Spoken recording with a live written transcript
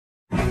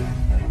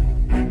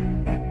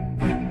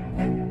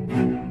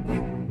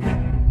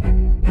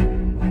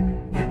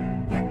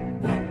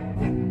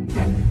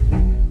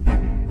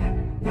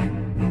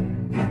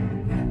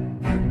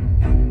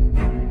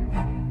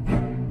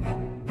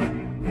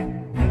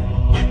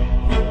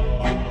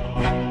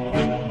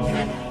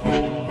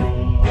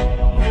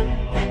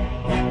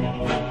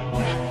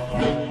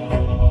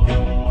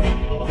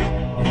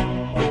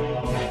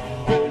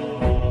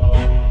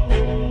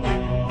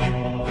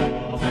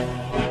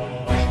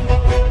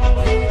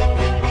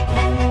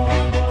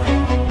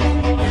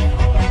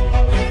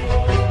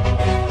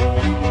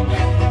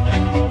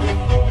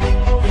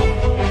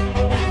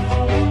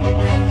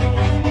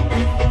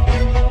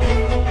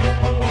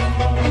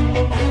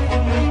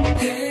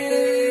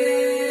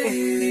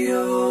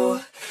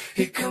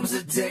Here comes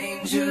the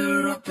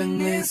danger up in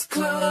this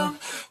club.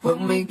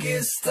 When we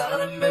get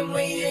started, man,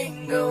 we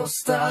ain't gon'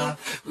 stop.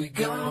 We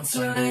gon'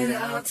 turn it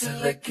out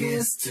till it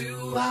gets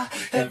too hot.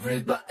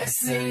 Everybody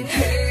sing,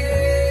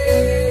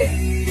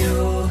 hey,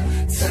 yo.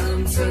 Tell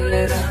them turn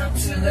it up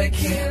till I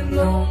can't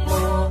no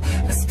more.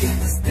 Let's get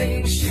this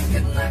thing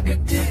shaking like a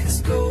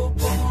disco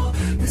ball.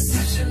 This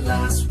is your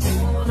last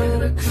one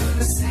and a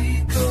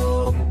courtesy call.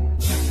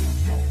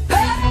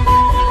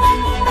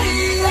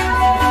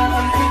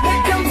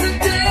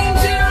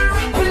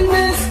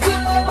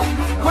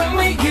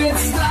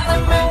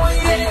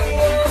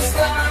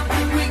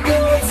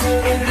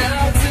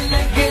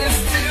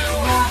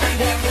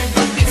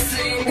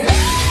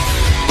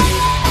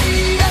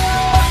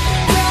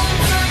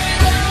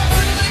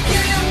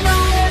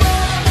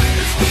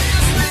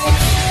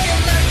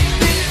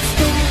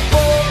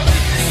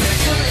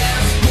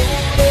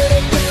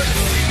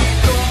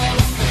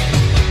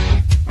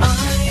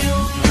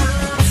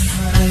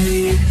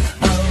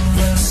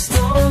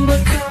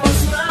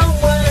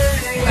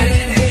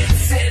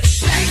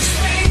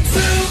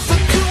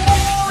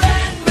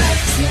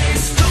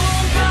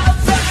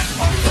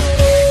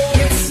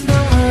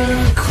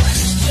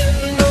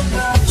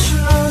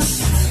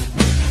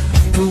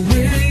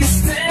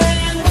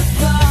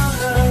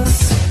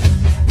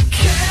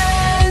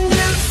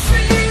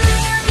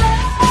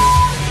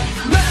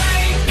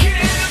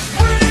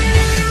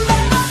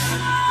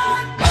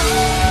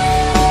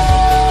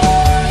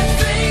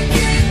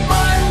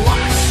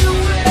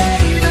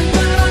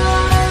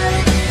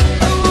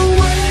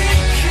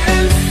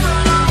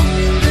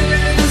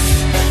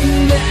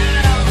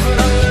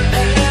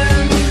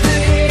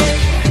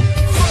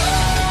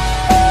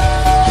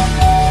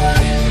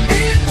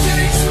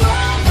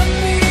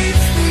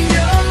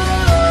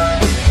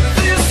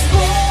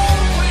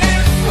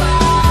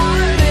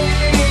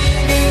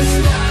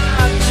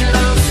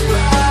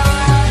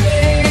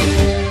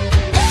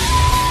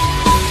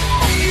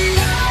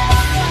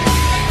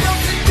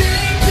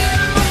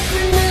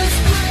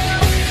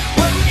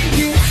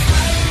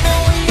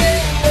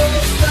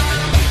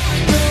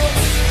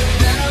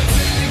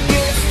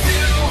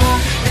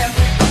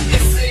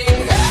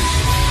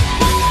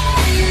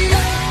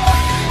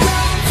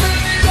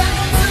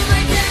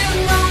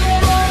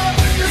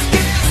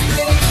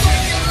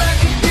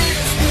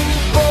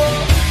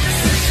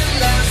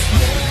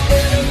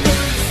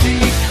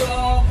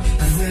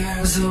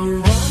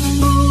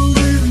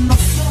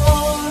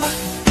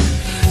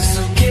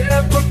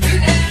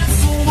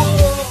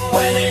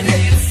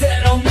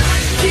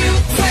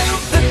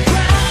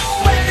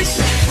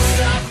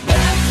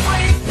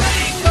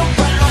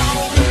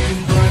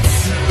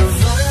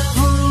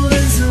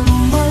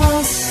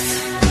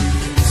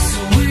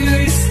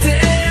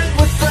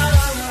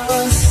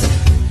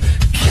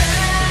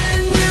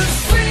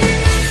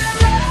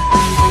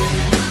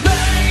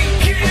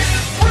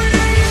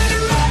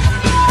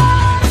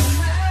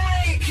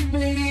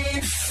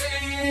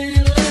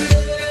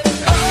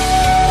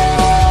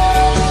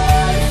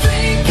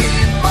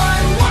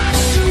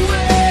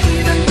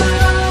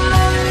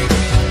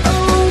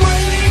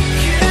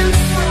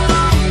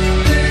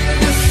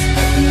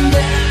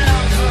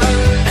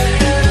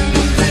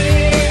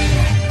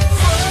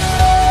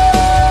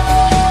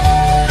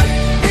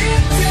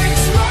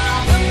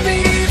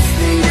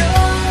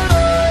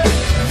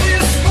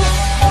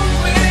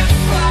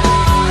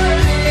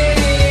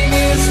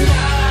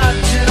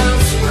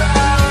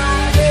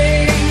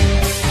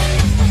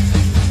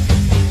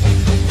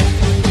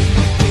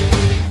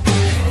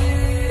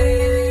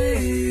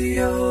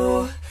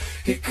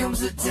 Here comes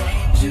the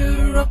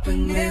danger up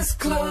in this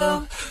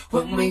club.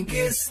 When we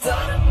get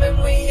started,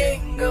 man, we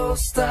ain't gon'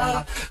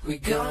 stop. We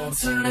gon'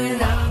 turn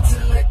it out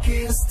till it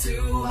gets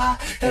too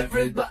hot.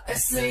 Everybody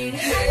sing,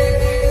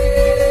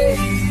 hey,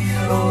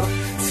 yo.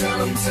 Tell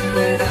them turn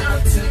it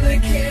out.